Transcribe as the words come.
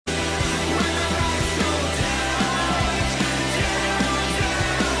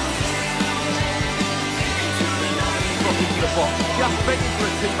begging for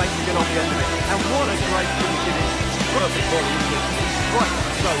a teammate to get on the end of it. And what a great finish it is. Perfect volley, isn't it? He strikes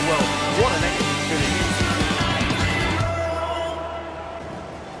it so well. What an excellent finish.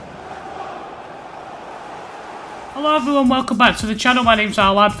 Hello everyone, welcome back to the channel. My name's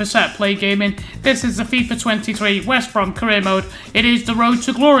Lad for Set Play Gaming. This is the FIFA 23 West Brom career mode. It is the Road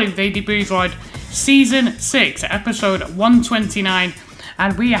to Glory with Aidy Boothroyd, Season 6, Episode 129.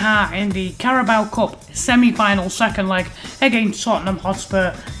 And we are in the Carabao Cup Semi-Final second leg against Tottenham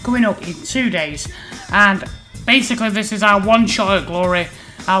Hotspur, coming up in 2 days. And basically this is our one shot at glory,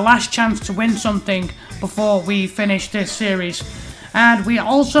 our last chance to win something before we finish this series. And we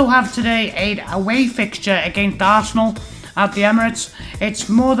also have today an away fixture against Arsenal at the Emirates. It's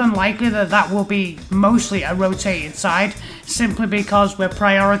more than likely that that will be mostly a rotated side, simply because we're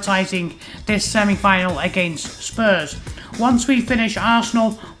prioritising this semi-final against Spurs. Once we finish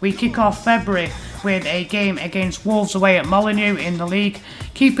Arsenal, we kick off February with a game against Wolves away at Molineux in the league.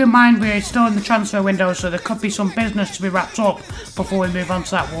 Keep in mind we're still in the transfer window, so there could be some business to be wrapped up before we move on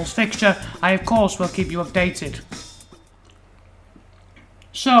to that Wolves fixture. I of course will keep you updated.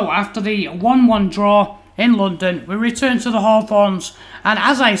 So, after the 1-1 draw in London, we return to the Hawthorns, and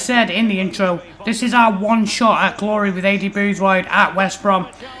as I said in the intro, this is our one shot at glory with Aidy Boothroyd at West Brom.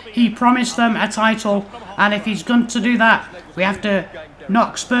 He promised them a title, and if he's going to do that, we have to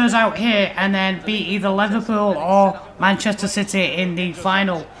knock Spurs out here and then beat either Liverpool or Manchester City in the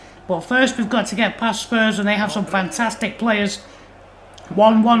final. But first we've got to get past Spurs, and they have some fantastic players.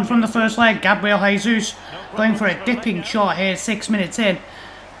 1-1 from the first leg, Gabriel Jesus going for a dipping shot here 6 minutes in.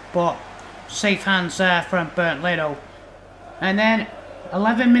 But safe hands there from Bernd Leno. And then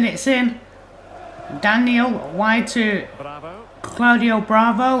 11 minutes in, Daniel wide to Claudio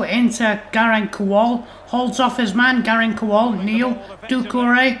Bravo into Garang Kuol. Holds off his man, Garang Kuol. Neil,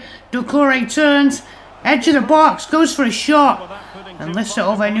 Doucouré. Doucouré turns, edge of the box, goes for a shot and lifts it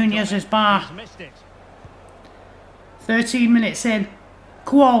over Nunez's bar. 13 minutes in,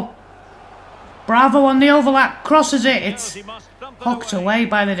 Kuol. Bravo on the overlap, crosses it, it's hooked away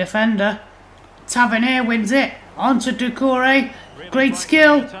by the defender. Tavernier wins it, onto Doucouré, great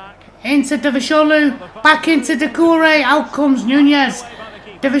skill, into Davisholu, back into Doucouré, out comes Nunez.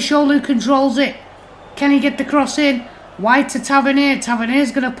 Davisholu controls it, can he get the cross in? Wide to Tavernier,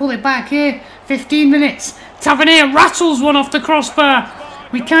 Tavernier's going to pull it back here, 15 minutes, Tavernier rattles one off the crossbar,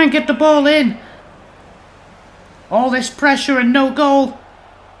 we can't get the ball in. All this pressure and no goal.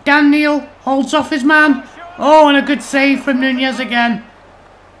 Daniel holds off his man. Oh, and a good save from Nunez again.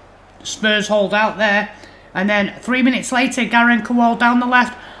 Spurs hold out there. And then 3 minutes later, Garang Kuol down the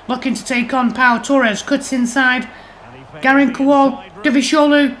left, looking to take on Pau Torres. Cuts inside. Garang Kuol,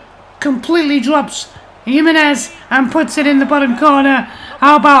 Davisholu completely drops Jimenez and puts it in the bottom corner.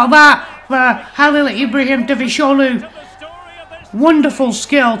 How about that for Halil Ibrahim Davisholu? Wonderful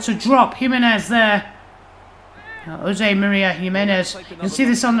skill to drop Jimenez there. Jose Maria Jimenez, you can see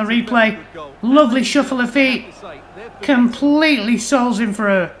this on the replay, lovely shuffle of feet, completely souls him for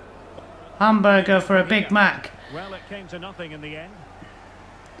a hamburger, for a Big Mac. Well, it came to nothing in the end.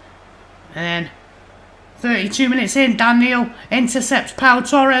 And then 32 minutes in, Daniel intercepts Pau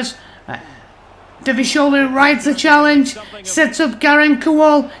Torres. Davisholu rides the challenge, sets up Garang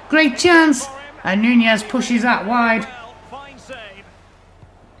Kuol, great chance, and Nunez pushes that wide.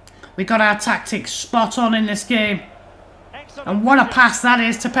 We got our tactics spot on in this game. And what a pass that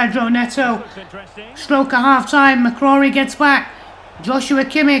is to Pedro Neto. Stroke at half time, McCrory gets back. Joshua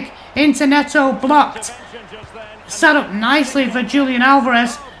Kimmich into Neto, blocked. Set up nicely for Julian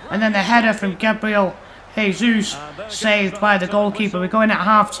Alvarez. And then the header from Gabriel Jesus, saved by the goalkeeper. We're going at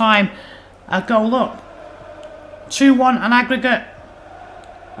half time, a goal up. 2-1 on aggregate.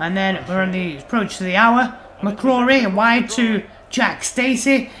 And then we're on the approach to the hour. McCrory wide to Jack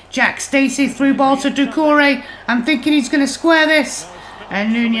Stacey. Jack Stacey through ball to Doucouré. I'm thinking he's going to square this.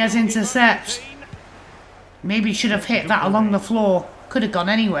 And Nunez intercepts. Maybe should have hit that along the floor. Could have gone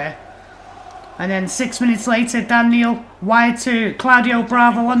anywhere. And then 6 minutes later, Daniel wide to Claudio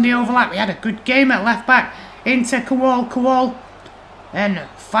Bravo on the overlap. We had a good game at left back. Into Kuol. Kuol. And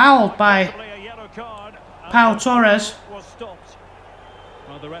fouled by Pau Torres.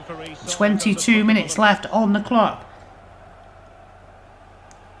 22 minutes left on the clock.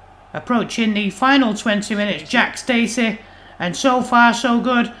 Approaching the final 20 minutes, Jack Stacey, and so far so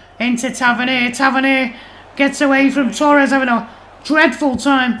good, into Tavernier. Tavernier gets away from Torres, having a dreadful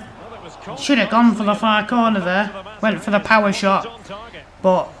time. Should have gone for the far corner there, went for the power shot,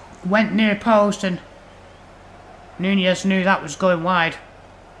 but went near post, and Nunez knew that was going wide.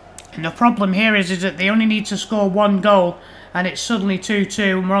 And the problem here is that they only need to score one goal, and it's suddenly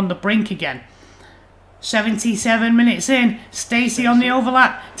 2-2, and we're on the brink again. 77 minutes in, Stacey on the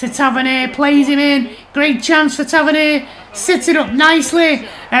overlap to Tavernier, plays him in, great chance for Tavernier, sits it up nicely,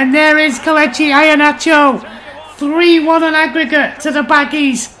 and there is Kelechi Iheanacho, 3-1 on aggregate to the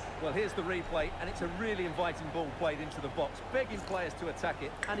baggies. Well, here's the replay, and it's a really inviting ball played into the box, begging players to attack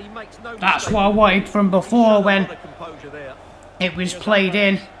it, and he makes no mistake. That's what I wanted from before when it was played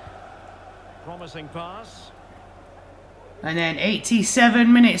in. Promising pass. And then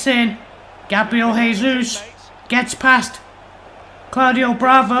 87 minutes in, Gabriel Jesus gets past Claudio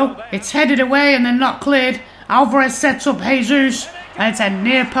Bravo. It's headed away and then not cleared. Alvarez sets up Jesus, and it's a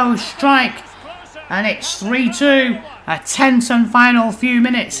near post strike. And it's 3-2. A tense and final few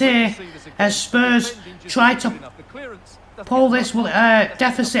minutes here as Spurs try to pull this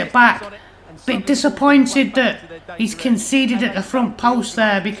deficit back. Bit disappointed that he's conceded at the front post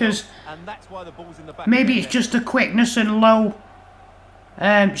there, because maybe it's just the quickness and low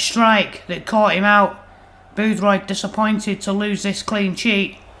strike that caught him out. Boothroyd disappointed to lose this clean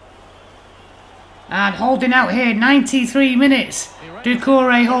sheet. And holding out here, 93 minutes.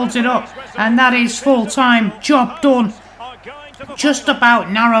 Doucouré holds it up, and that is full time. Job done. Just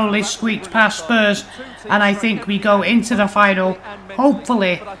about narrowly squeaked past Spurs, and I think we go into the final,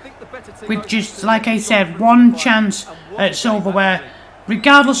 hopefully, with just, like I said, one chance at silverware.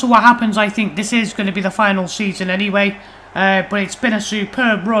 Regardless of what happens, I think this is going to be the final season anyway. But it's been a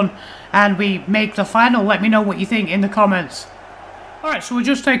superb run, and we make the final. Let me know what you think in the comments. Alright, so we'll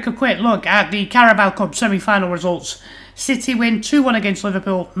just take a quick look at the Carabao Cup Semi-Final results. City win 2-1 against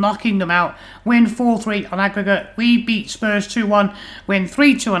Liverpool, knocking them out. Win 4-3 on aggregate. We beat Spurs 2-1, win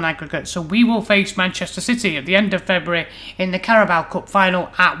 3-2 on aggregate. So we will face Manchester City at the end of February in the Carabao Cup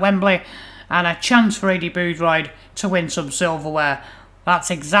final at Wembley. And a chance for Aidy Boothroyd to win some silverware. That's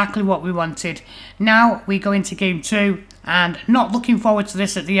exactly what we wanted. Now we go into game 2, and not looking forward to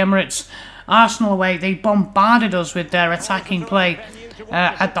this at the Emirates. Arsenal away, they bombarded us with their attacking play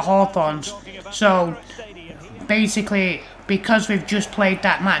at the Hawthorns. So basically, because we've just played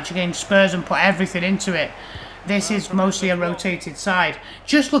that match against Spurs and put everything into it, this is mostly a rotated side.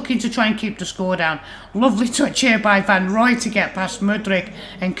 Just looking to try and keep the score down. Lovely touch here by Van Rooij to get past Mudryk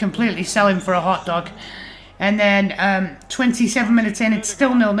and completely sell him for a hot dog. And then 27 minutes in, it's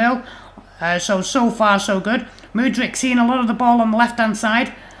still 0-0. So far so good. Mudryk seeing a lot of the ball on the left hand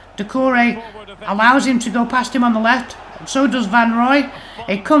side. Doucouré allows him to go past him on the left. So does Van Rooij.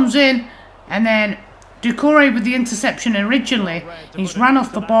 It comes in, and then Doucouré with the interception originally. He's ran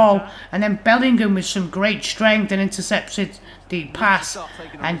off the ball, and then Bellingham with some great strength and intercepted the pass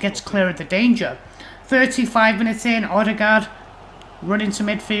and gets clear of the danger. 35 minutes in, Odegaard running to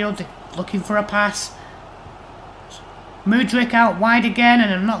midfield, looking for a pass. Mudryk out wide again,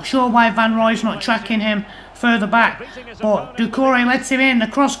 and I'm not sure why Van Rooij's not tracking him further back, but Doucouré lets him in. The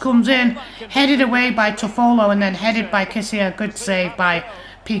cross comes in, headed away by Toffolo, and then headed by Kessié. Good save by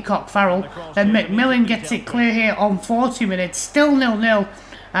Peacock Farrell. Then McMillan gets it clear here on 40 minutes, still 0-0,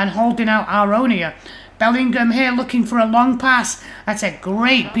 and holding out Aronia. Bellingham here looking for a long pass. That's a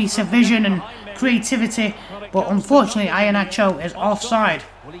great piece of vision and creativity, but unfortunately Iheanacho is offside.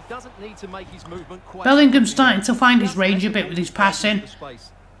 Bellingham's starting to find his range a bit with his passing.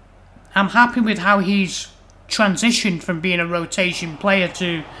 I'm happy with how he's transitioned from being a rotation player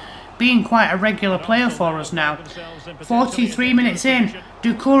to being quite a regular player for us now. 43 minutes in,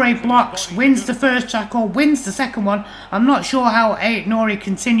 Doucouré blocks, wins the first tackle, wins the second one. I'm not sure how Nori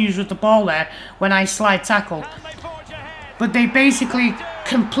continues with the ball there when I slide tackle. But they basically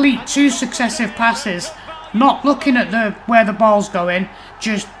complete two successive passes, not looking at where the ball's going,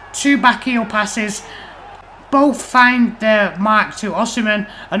 just two back heel passes. Both find their mark to Osimhen,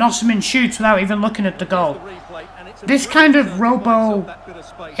 and Osimhen shoots without even looking at the goal. This kind of robo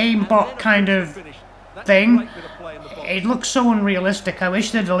aimbot kind of thing, it looks so unrealistic. I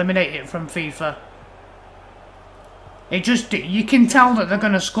wish they'd eliminate it from FIFA. You can tell that they're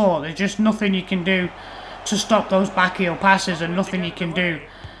going to score. There's just nothing you can do to stop those back heel passes, and nothing you can do.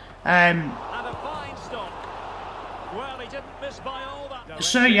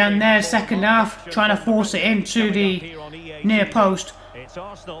 Suryan there, second half, trying to force it into the near post.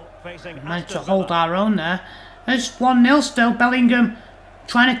 Managed to hold our own there. It's 1-0 still. Bellingham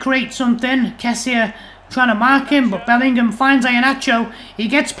trying to create something. Kessié trying to mark him, but Bellingham finds Iheanacho. He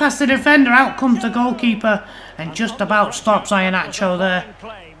gets past the defender, out comes the goalkeeper, and just about stops Iheanacho there.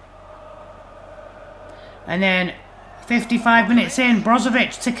 And then 55 minutes in,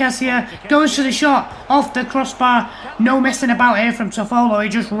 Brozovic to Kessié, goes to the shot, off the crossbar. No messing about here from Toffolo, he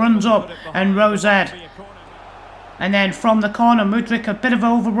just runs up and rows ahead. And then from the corner, Mudryk, a bit of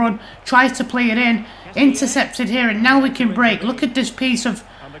overrun, tries to play it in, intercepted here, and now we can break. Look at this piece of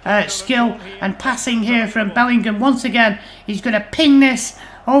skill and passing here from Bellingham. Once again, he's going to ping this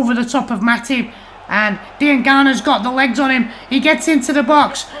over the top of Matip. And Diangana's got the legs on him. He gets into the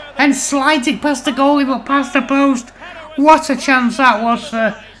box and slides it past the goalie, but past the post. What a chance that was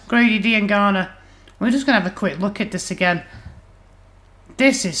for Grady Diangana. We're just going to have a quick look at this again.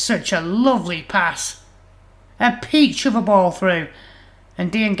 This is such a lovely pass. A peach of a ball through.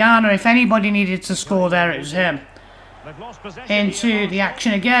 And Diangana, if anybody needed to score there, it was him. Into the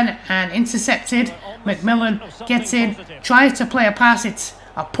action again and intercepted. McMillan gets in, tries to play a pass. It's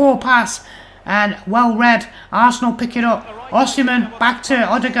a poor pass and well read. Arsenal pick it up. Osimhen back to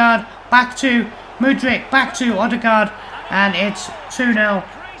Odegaard, back to Mudryk, back to Odegaard, and it's 2-0.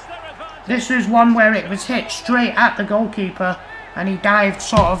 This was one where it was hit straight at the goalkeeper and he dived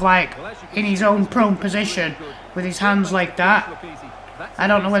sort of like in his own prone position with his hands like that. I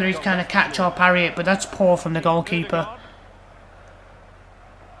don't know whether he's kind of catch or parry it, but that's poor from the goalkeeper.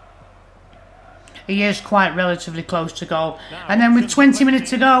 He is quite relatively close to goal. And then with 20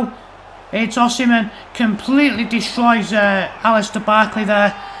 minutes to go, it's Osimhen completely destroys Alistair Barkley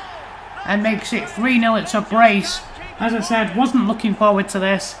there and makes it 3-0. It's a brace. As I said, wasn't looking forward to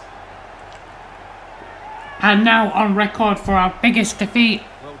this. And now on record for our biggest defeat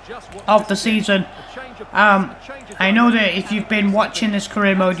of the season. I know that if you've been watching this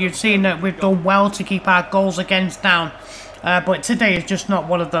career mode, you've seen that we've done well to keep our goals against down. But today is just not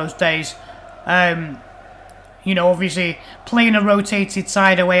one of those days. You know, obviously, playing a rotated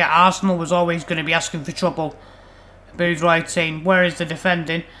side away at Arsenal was always going to be asking for trouble. Boothroyd saying, where is the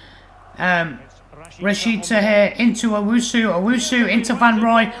defending? Rashid Tahir into Owusu, Owusu into Van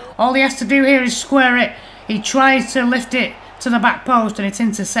Roy. All he has to do here is square it. He tries to lift it to the back post and it's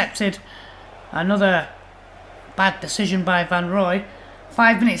intercepted. Another bad decision by Van Roy.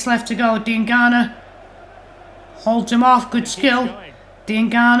 5 minutes left to go. Diangana holds him off. Good skill.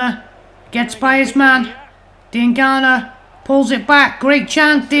 Diangana gets by his man. Diangana pulls it back. Great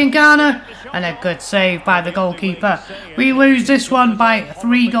chance, Diangana. And a good save by the goalkeeper. We lose this one by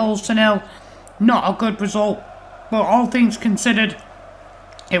 3-0. Not a good result. But all things considered,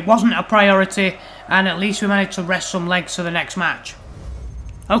 it wasn't a priority. And at least we managed to rest some legs for the next match.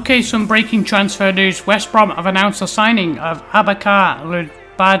 Okay, some breaking transfer news. West Brom have announced the signing of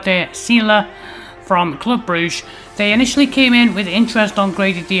Abakar Sila from Club Brugge. They initially came in with interest on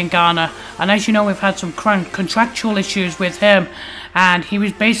Grady Diangana, and as you know, we've had some contractual issues with him, and he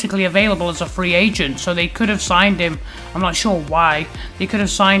was basically available as a free agent, so they could have signed him. I'm not sure why. They could have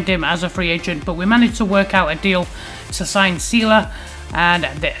signed him as a free agent, but we managed to work out a deal to sign Sila, and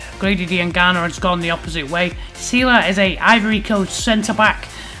Grady Diangana has gone the opposite way. Sila is a Ivory Coast centre-back,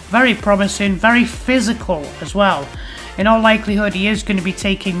 very promising, very physical as well. In all likelihood, he is going to be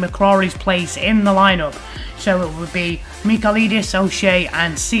taking McCrory's place in the lineup. So it would be Michailidis, O'Shea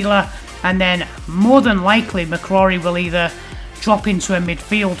and Sila. And then more than likely, McCrory will either drop into a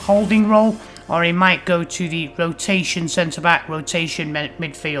midfield holding role or he might go to the rotation centre-back, rotation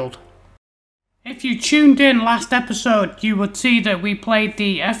midfield. If you tuned in last episode, you would see that we played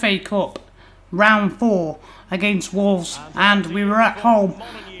the FA Cup round 4 against Wolves and we were at home.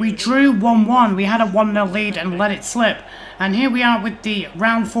 We drew 1-1, we had a 1-0 lead and let it slip. And here we are with the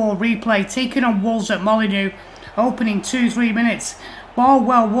round 4 replay, taking on Wolves at Molineux, opening 2-3 minutes. Ball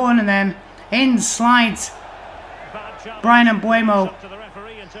well won and then in slides Brian Mbuemo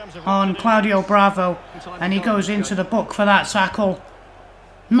on Claudio Bravo and he goes into the book for that tackle.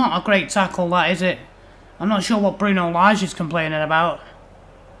 Not a great tackle, that, is it? I'm not sure what Bruno Lage is complaining about.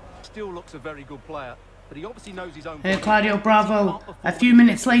 Still looks a very good player, but he obviously knows his own. Claudio Bravo, a few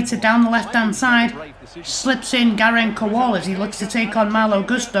minutes later, down the left-hand side, slips in Garen Kowal as he looks to take on Malo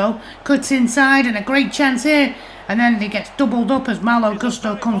Gusto. Cuts inside and a great chance here, and then he gets doubled up as Malo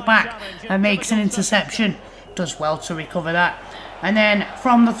Gusto comes back and makes an interception. Does well to recover that. And then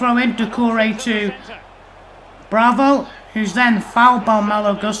from the throw-in, Doucouré to Bravo, who's then fouled by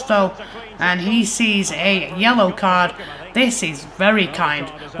Malo Gusto, and he sees a yellow card. This is very kind.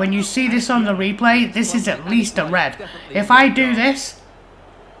 When you see this on the replay, this is at least a red. If I do this,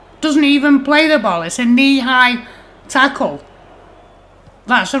 doesn't even play the ball. It's a knee-high tackle.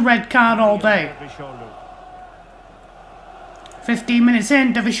 That's a red card all day. 15 minutes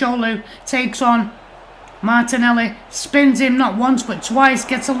in, Davisholu takes on Martinelli, spins him not once but twice,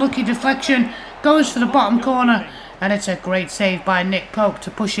 gets a lucky deflection, goes for the bottom corner, and it's a great save by Nick Pope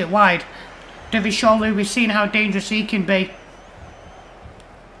to push it wide. Davisholu, we've seen how dangerous he can be.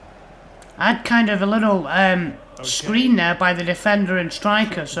 Had kind of a little screen there by the defender and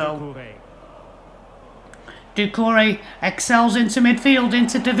striker, so Doucouré excels into midfield,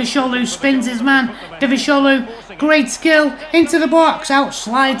 into Davisholu, spins his man. Davisholu, great skill, into the box, out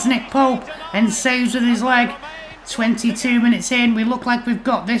slides Nick Pope and saves with his leg. 22 minutes in, we look like we've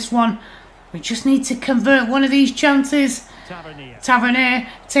got this one. We just need to convert one of these chances. Tavernier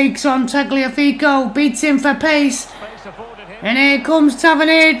takes on Tagliafico, beats him for pace. And here comes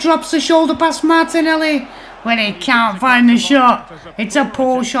Tavernier, drops the shoulder past Martinelli when he can't find the shot. It's a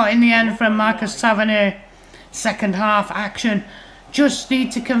poor shot in the end from Marcus Tavernier. Second half action. Just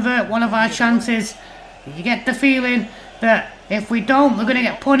need to convert one of our chances. You get the feeling that if we don't, we're going to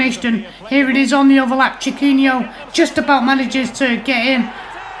get punished. And here it is on the overlap. Chiquinho just about manages to get in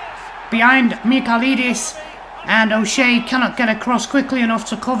behind Michailidis. And O'Shea cannot get across quickly enough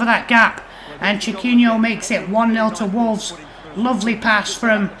to cover that gap. And Chiquinho makes it 1-0 to Wolves. Lovely pass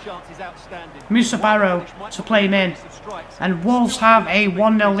from Musa Barrow to play him in. And Wolves have a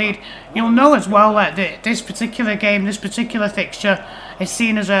 1-0 lead. You'll know as well that this particular game, this particular fixture, is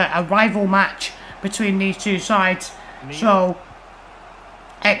seen as a rival match between these two sides. So,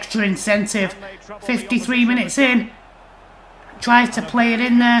 extra incentive. 53 minutes in. Tries to play it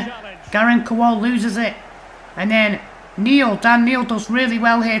in there. Garen Kowal loses it. And then Dan Neil does really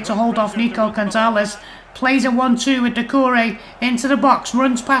well here to hold off Nico Gonzalez. Plays a 1-2 with Doucouré into the box,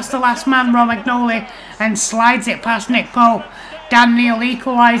 runs past the last man, Romagnoli, and slides it past Nick Pope. Dan Neil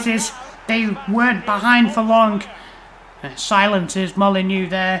equalises. They weren't behind for long. Silences Molineux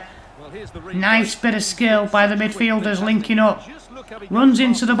there. Nice bit of skill by the midfielders linking up. Runs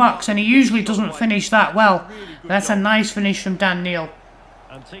into the box, and he usually doesn't finish that well. That's a nice finish from Dan Neil.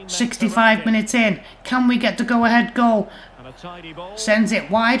 65 minutes in. Can we get the go-ahead goal? Sends it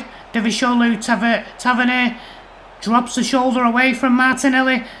wide. Davisholu Tavernier drops the shoulder away from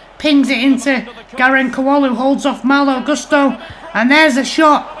Martinelli. Pings it into Garen Kowal, who holds off Malo Gusto. And there's a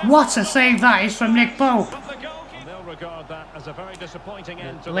shot. What a save that is from Nick Pope.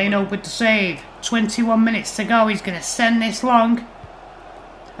 Leno with the save. 21 minutes to go. He's going to send this long.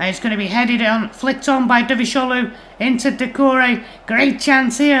 And it's going to be headed on, flicked on by Davisholu into Doucouré. Great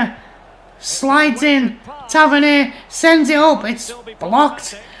chance here. Slides in. Tavernier sends it up. It's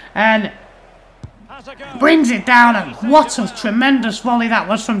blocked. And brings it down. And what a tremendous volley that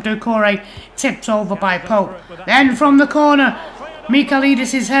was from Doucouré. Tipped over by Pope. Then from the corner,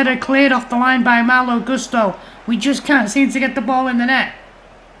 Michailidis' header cleared off the line by Malo Gusto. We just can't seem to get the ball in the net.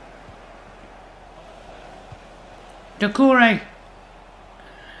 Doucouré.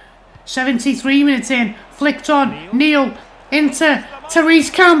 73 minutes in, flicked on, Neil into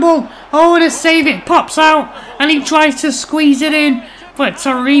Therese Campbell. Oh, and a save, it pops out, and he tries to squeeze it in, but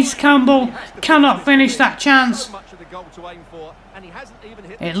Therese Campbell cannot finish that chance.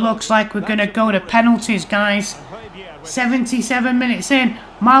 It looks like we're going to go to penalties, guys. 77 minutes in,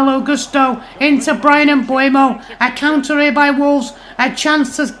 Malo Gusto into Brian Mbuemo. A counter here by Wolves, a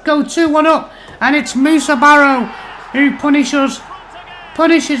chance to go 2-1 up, and it's Musa Barrow who punishes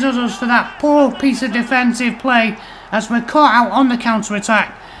us for that poor piece of defensive play as we're caught out on the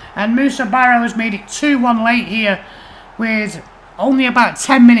counter-attack. And Musa Barrow has made it 2-1 late here with only about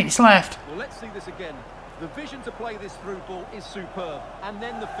 10 minutes left. Well, let's see this again. The vision to play this through ball is superb, and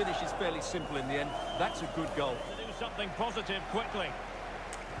then the finish is fairly simple in the end. That's a good goal. Do something positive quickly.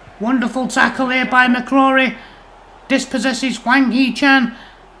 Wonderful tackle here by McCrory. Dispossesses Wang Hee-chan.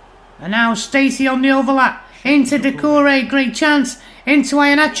 And now Stacey on the overlap. Into Doucouré, great chance. Into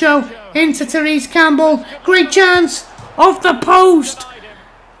Iheanacho, into Therese Campbell. Great chance! Off the post!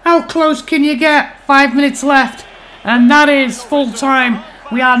 How close can you get? 5 minutes left. And that is full time.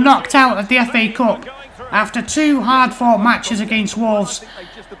 We are knocked out of the FA Cup. After two hard-fought matches against Wolves,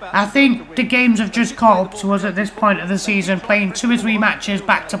 I think the games have just caught up to us at this point of the season, playing 2 or 3 matches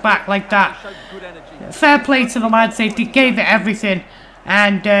back-to-back like that. Fair play to the lads, they gave it everything.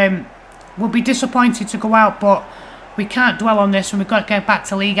 And we'll be disappointed to go out, but we can't dwell on this and we've got to get back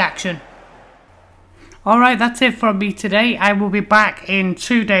to league action. Alright, that's it from me today. I will be back in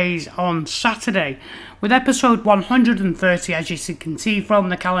 2 days on Saturday with episode 130, as you can see from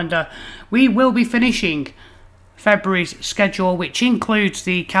the calendar. We will be finishing February's schedule, which includes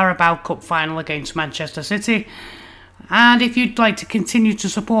the Carabao Cup Final against Manchester City. And if you'd like to continue to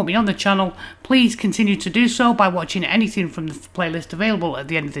support me on the channel, please continue to do so by watching anything from the playlist available at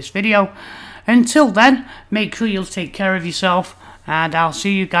the end of this video. Until then, make sure you'll take care of yourself, and I'll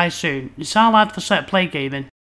see you guys soon. It's our lad for Set Play Gaming.